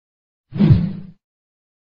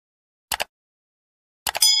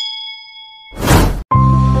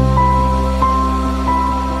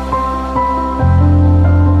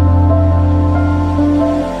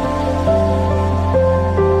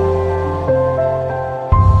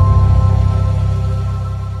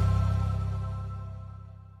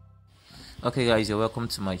Okay guys, you're welcome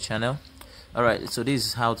to my channel. Alright, so this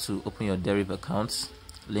is how to open your Deriv account.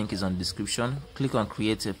 Link is on the description. Click on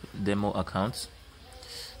create a demo account,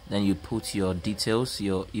 then you put your details,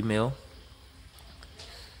 your email.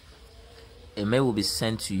 A mail will be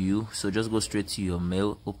sent to you, so just go straight to your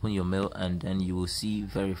mail, open your mail, and then you will see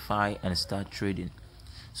verify and start trading.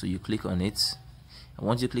 So you click on it, and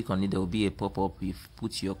once you click on it, there will be a pop-up. You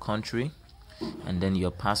put your country, and then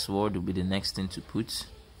your password will be the next thing to put.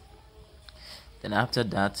 Then after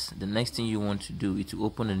that, the next thing you want to do is to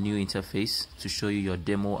open a new interface to show you your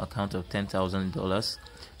demo account of $10,000.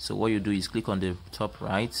 So what you do is click on the top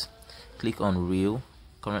right, click on real.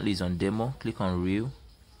 Currently it's on demo. Click on real,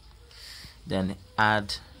 then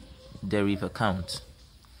add Deriv account.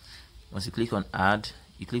 Once you click on add,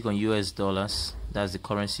 you click on US dollars. That's the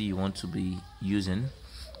currency you want to be using.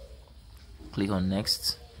 Click on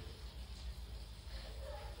next.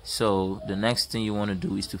 So the next thing you want to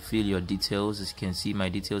do is to fill your details. As you can see, my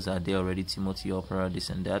details are there already: Timothy, Opera, this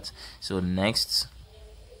and that. So next,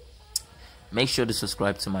 make sure to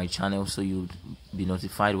subscribe to my channel so you'll be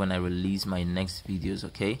notified when I release my next videos.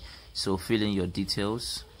 Okay, so fill in your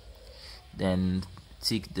details, then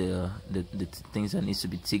tick the things that needs to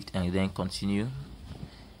be ticked, and then continue.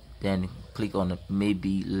 Then click on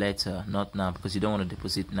maybe later, not now, because you don't want to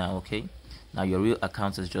deposit now. Okay, now your real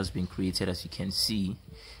account has just been created, as you can see.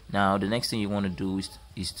 Now the next thing you want to do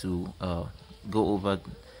is to go over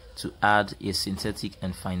to add a synthetic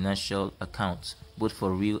and financial account, both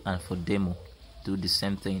for real and for demo. Do the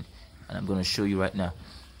same thing, and I'm going to show you right now.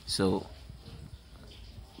 So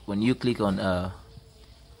when you click on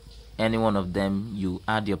any one of them, you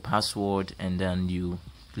add your password, and then you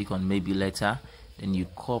click on maybe later, then you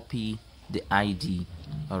copy the ID.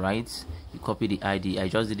 Alright, you copy the ID. I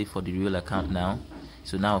just did it for the real account now.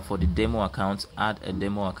 So now for the demo account, add a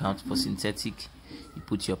demo account. For synthetic, you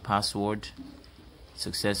put your password.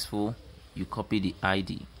 Successful, you copy the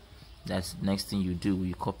ID. That's the next thing you do.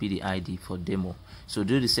 You copy the ID for demo. So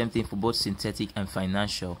do the same thing for both synthetic and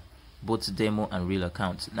financial, both demo and real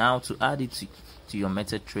accounts. Now to add it to your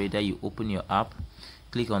MetaTrader, you open your app,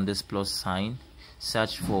 click on this plus sign,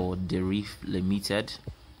 search for Deriv Limited.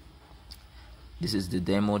 This is the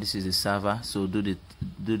demo, this is the server. So do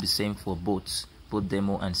the same for both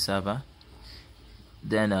demo and server.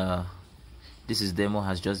 Then this is demo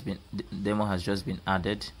has just been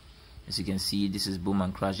added. As you can see, this is boom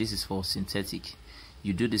and crash. This is for synthetic.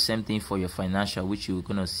 You do the same thing for your financial, which you're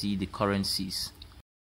gonna see the currencies.